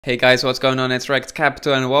Hey guys, what's going on? It's Rekt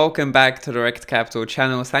Capital and welcome back to the Rekt Capital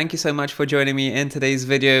channel. Thank you so much for joining me in today's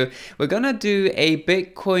video. We're gonna do a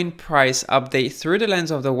Bitcoin price update through the lens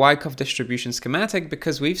of the Wyckoff Distribution schematic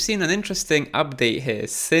because we've seen an interesting update here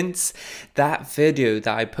since that video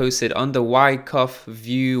that I posted on the Wyckoff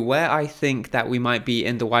view where I think that we might be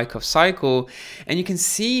in the Wyckoff cycle. And you can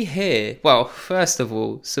see here, well, first of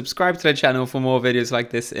all, subscribe to the channel for more videos like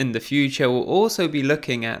this in the future. We'll also be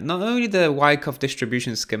looking at not only the Wyckoff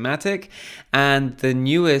Distribution schematic and the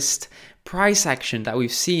newest price action that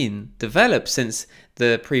we've seen develop since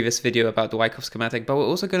the previous video about the Wyckoff schematic, but we're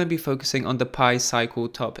also going to be focusing on the pi cycle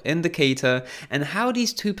top indicator and how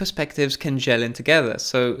these two perspectives can gel in together.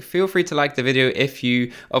 So feel free to like the video if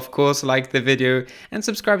you of course like the video, and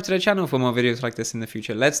subscribe to the channel for more videos like this in the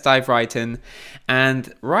future. Let's dive right in.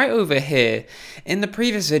 And right over here in the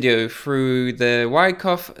previous video through the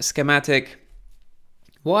Wyckoff schematic,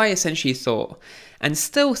 what I essentially thought and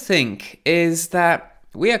still think is that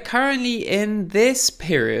we are currently in this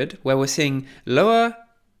period where we're seeing lower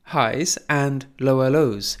highs and lower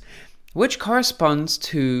lows, which corresponds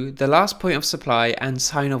to the last point of supply and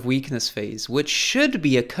sign of weakness phase, which should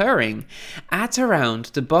be occurring at around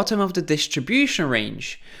the bottom of the distribution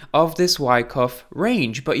range of this Wyckoff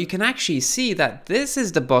range. But you can actually see that this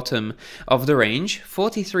is the bottom of the range,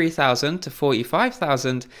 43,000 to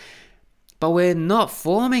 45,000. But we're not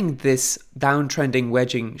forming this downtrending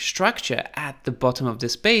wedging structure at the bottom of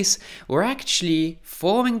this base. We're actually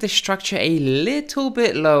forming the structure a little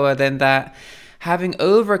bit lower than that, having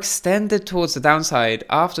overextended towards the downside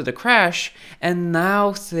after the crash. And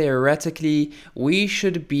now theoretically, we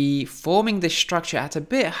should be forming this structure at a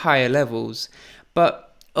bit higher levels.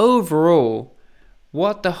 But overall,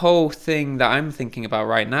 what the whole thing that I'm thinking about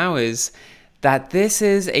right now is that this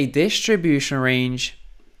is a distribution range,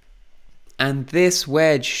 and this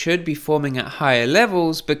wedge should be forming at higher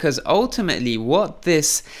levels, because ultimately what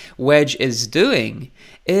this wedge is doing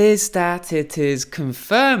is that it is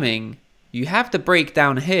confirming you have the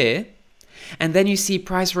breakdown here, and then you see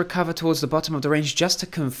price recover towards the bottom of the range just to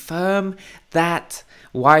confirm that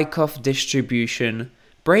Wyckoff distribution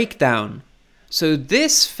breakdown. So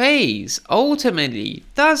this phase ultimately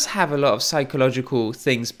does have a lot of psychological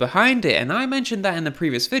things behind it, and I mentioned that in the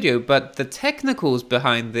previous video, but the technicals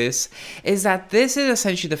behind this is that this is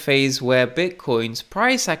essentially the phase where Bitcoin's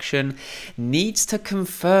price action needs to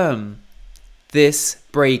confirm this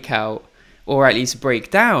breakout, or at least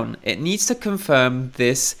breakdown. It needs to confirm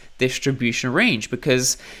this distribution range,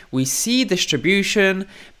 because we see distribution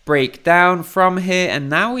break down from here, and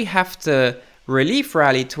now we have to relief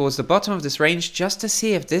rally towards the bottom of this range just to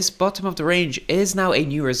see if this bottom of the range is now a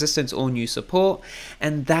new resistance or new support.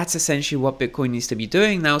 And that's essentially what Bitcoin needs to be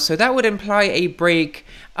doing now. So that would imply a break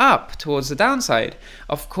up towards the downside.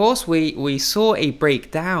 Of course, we saw a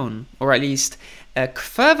breakdown, or at least a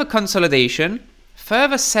further consolidation,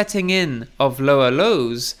 further setting in of lower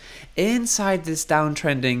lows inside this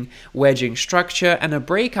downtrending wedging structure, and a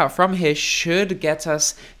breakout from here should get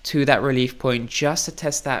us to that relief point just to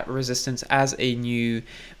test that resistance as a new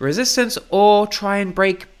resistance, or try and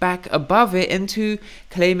break back above it into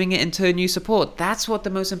claiming it into a new support. That's what the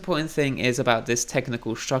most important thing is about this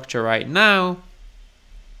technical structure right now.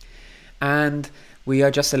 And we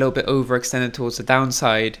are just a little bit overextended towards the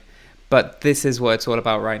downside, but this is what it's all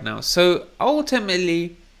about right now. So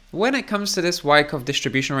ultimately, when it comes to this Wyckoff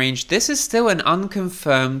distribution range, this is still an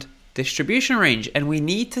unconfirmed distribution range, and we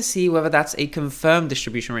need to see whether that's a confirmed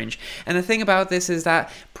distribution range. And the thing about this is that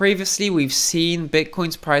previously we've seen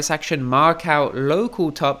Bitcoin's price action mark out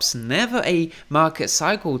local tops, never a market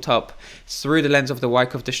cycle top, through the lens of the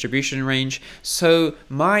Wyckoff distribution range. So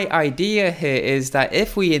my idea here is that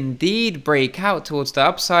if we indeed break out towards the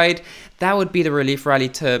upside, that would be the relief rally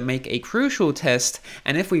to make a crucial test.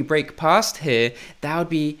 And if we break past here, that would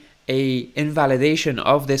be a invalidation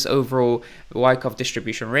of this overall Wyckoff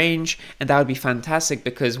distribution range, and that would be fantastic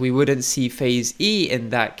because we wouldn't see phase E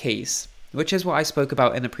in that case, which is what I spoke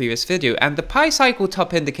about in the previous video. And the pi cycle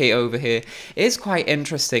top indicator over here is quite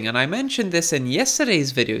interesting, and I mentioned this in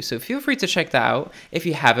yesterday's video, so feel free to check that out. If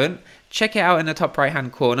you haven't, check it out in the top right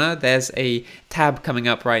hand corner. There's a tab coming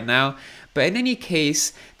up right now. But in any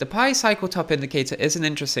case, the pi cycle top indicator is an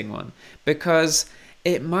interesting one because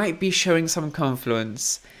it might be showing some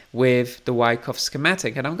confluence with the Wyckoff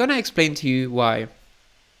schematic, and I'm going to explain to you why.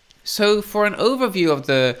 So for an overview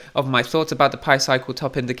of my thoughts about the pi cycle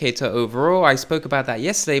top indicator overall, I spoke about that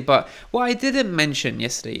yesterday, but what I didn't mention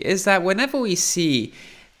yesterday is that whenever we see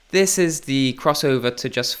this is the crossover to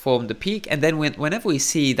just form the peak, and then whenever we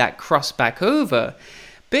see that cross back over,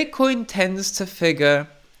 Bitcoin tends to figure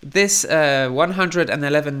this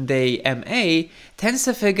 111-day MA tends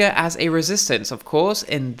to figure as a resistance. Of course,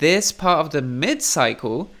 in this part of the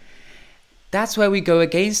mid-cycle, that's where we go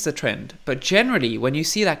against the trend. But generally, when you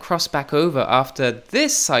see that cross back over after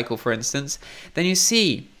this cycle, for instance, then you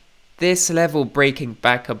see this level breaking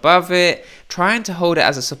back above it, trying to hold it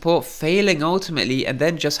as a support, failing ultimately, and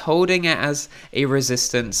then just holding it as a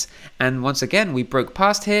resistance. And once again, we broke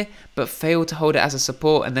past here, but failed to hold it as a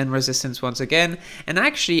support, and then resistance once again. And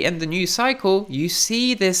actually, in the new cycle, you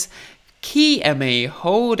see this key MA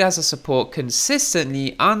hold as a support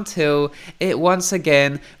consistently until it once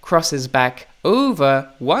again crosses back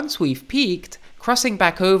over once we've peaked, crossing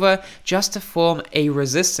back over just to form a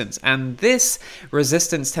resistance. And this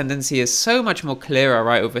resistance tendency is so much more clearer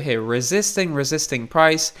right over here, resisting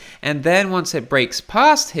price, and then once it breaks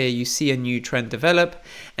past here, you see a new trend develop,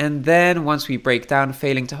 and then once we break down,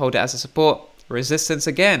 failing to hold it as a support, resistance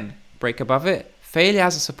again, break above it, failure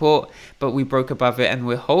as a support, but we broke above it, and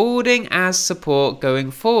we're holding as support going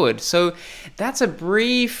forward. So that's a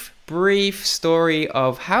brief story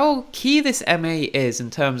of how key this MA is in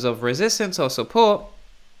terms of resistance or support.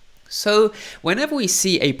 So whenever we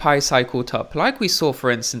see a pi cycle top, like we saw for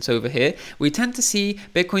instance over here, we tend to see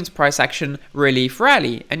Bitcoin's price action relief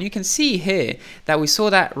rally. And you can see here that we saw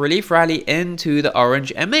that relief rally into the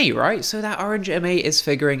orange MA, right? So that orange MA is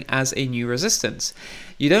figuring as a new resistance.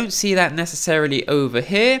 You don't see that necessarily over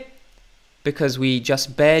here because we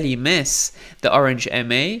just barely miss the orange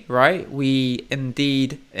MA, right? We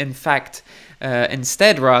indeed, in fact,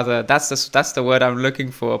 instead rather, that's the word I'm looking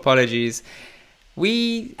for, apologies.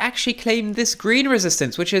 We actually claim this green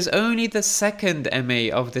resistance, which is only the second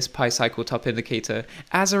MA of this pi cycle top indicator,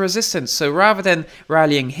 as a resistance. So rather than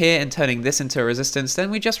rallying here and turning this into a resistance,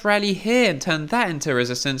 then we just rally here and turn that into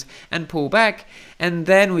resistance and pull back. And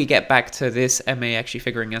then we get back to this MA actually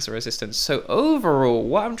figuring as a resistance. So overall,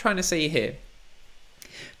 what I'm trying to say here,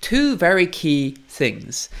 two very key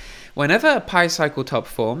things. Whenever a pi cycle top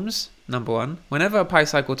forms, number one, whenever a pi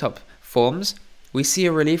cycle top forms, we see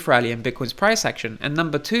a relief rally in Bitcoin's price action. And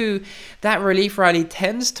number two, that relief rally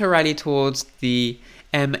tends to rally towards the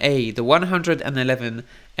MA, the 111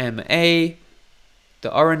 MA,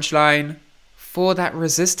 the orange line, for that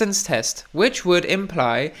resistance test, which would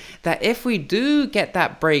imply that if we do get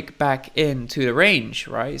that break back into the range,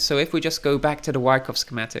 right? So if we just go back to the Wyckoff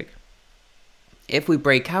schematic, if we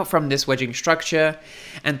break out from this wedging structure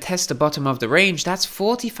and test the bottom of the range, that's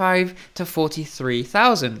 45 to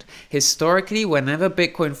 43,000. Historically, whenever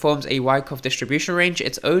Bitcoin forms a Wyckoff distribution range,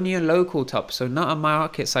 it's only a local top, so not a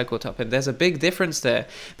market cycle top. And there's a big difference there,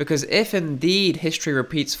 because if indeed history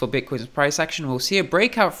repeats for Bitcoin's price action, we'll see a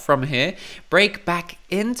breakout from here, break back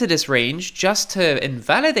into this range just to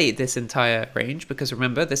invalidate this entire range, because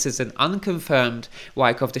remember, this is an unconfirmed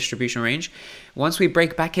Wyckoff distribution range. Once we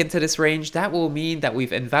break back into this range, that will mean that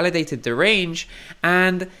we've invalidated the range,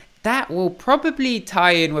 and that will probably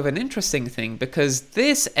tie in with an interesting thing, because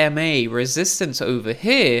this MA resistance over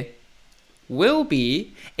here will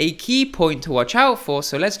be a key point to watch out for.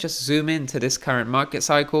 So let's just zoom into this current market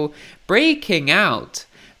cycle, breaking out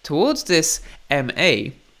towards this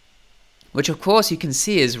MA, which of course you can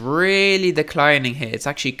see is really declining here. It's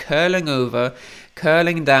actually curling over,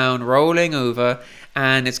 curling down, rolling over,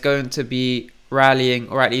 and it's going to be rallying,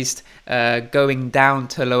 or at least going down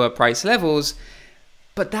to lower price levels.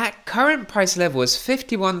 But that current price level is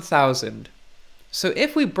 51,000. So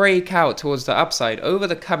if we break out towards the upside over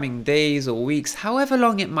the coming days or weeks, however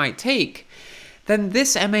long it might take, then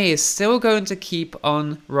this MA is still going to keep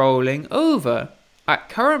on rolling over. At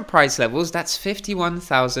current price levels, that's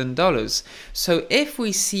 $51,000. So if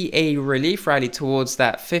we see a relief rally towards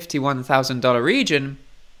that $51,000 region,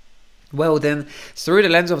 well then, through the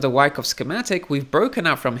lens of the Wyckoff schematic, we've broken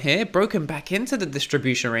out from here, broken back into the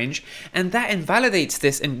distribution range, and that invalidates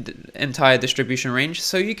this entire distribution range.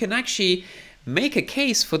 So you can actually make a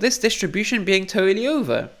case for this distribution being totally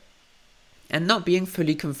over and not being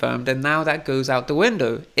fully confirmed, and now that goes out the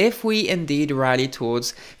window if we indeed rally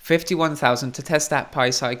towards 51,000 to test that pi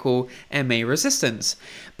cycle MA resistance.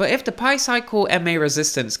 But if the pi cycle MA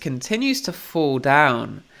resistance continues to fall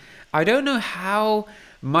down, I don't know how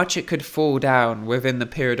much it could fall down within the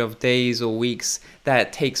period of days or weeks that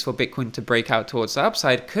it takes for Bitcoin to break out towards the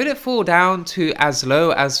upside. Could it fall down to as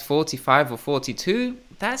low as 45 or 42?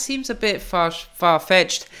 That seems a bit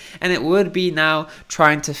far-fetched, and it would be now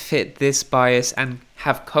trying to fit this bias and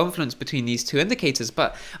have confluence between these two indicators.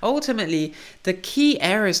 But ultimately, the key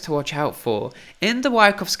areas to watch out for in the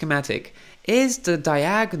Wyckoff schematic is the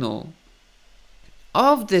diagonal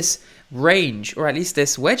of this range, or at least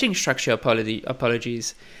this wedging structure,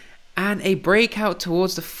 apologies, and a breakout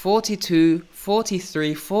towards the 42,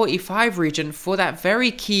 43, 45 region for that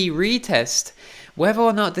very key retest. Whether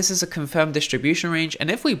or not this is a confirmed distribution range,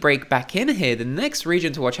 and if we break back in here, the next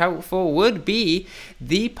region to watch out for would be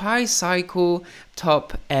the Pi cycle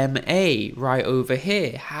top MA right over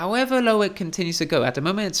here. However low it continues to go, at the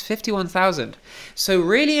moment it's 51,000. So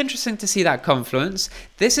really interesting to see that confluence.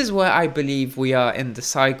 This is where I believe we are in the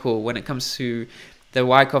cycle when it comes to the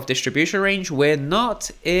Wyckoff distribution range. We're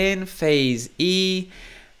not in phase E.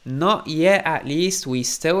 Not yet, at least. We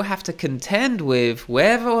still have to contend with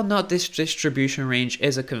whether or not this distribution range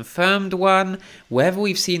is a confirmed one, whether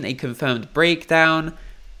we've seen a confirmed breakdown.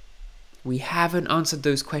 We haven't answered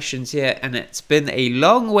those questions yet, and it's been a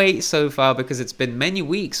long wait so far because it's been many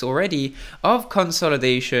weeks already of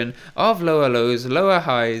consolidation, of lower lows, lower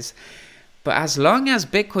highs. But as long as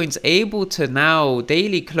Bitcoin's able to now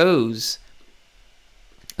daily close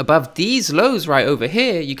above these lows right over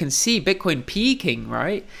here, you can see Bitcoin peaking,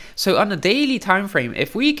 right? So on a daily time frame,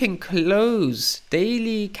 if we can close,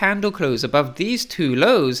 daily candle close above these two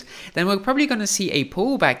lows, then we're probably going to see a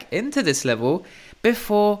pullback into this level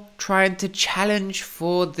before trying to challenge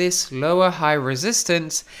for this lower high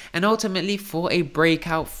resistance and ultimately for a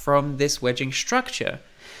breakout from this wedging structure.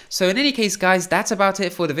 So in any case, guys, that's about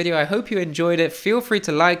it for the video. I hope you enjoyed it. Feel free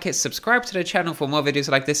to like it, subscribe to the channel for more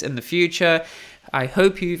videos like this in the future. I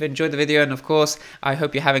hope you've enjoyed the video, and of course, I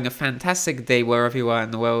hope you're having a fantastic day wherever you are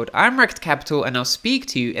in the world. I'm Rekt Capital, and I'll speak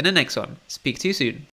to you in the next one. Speak to you soon.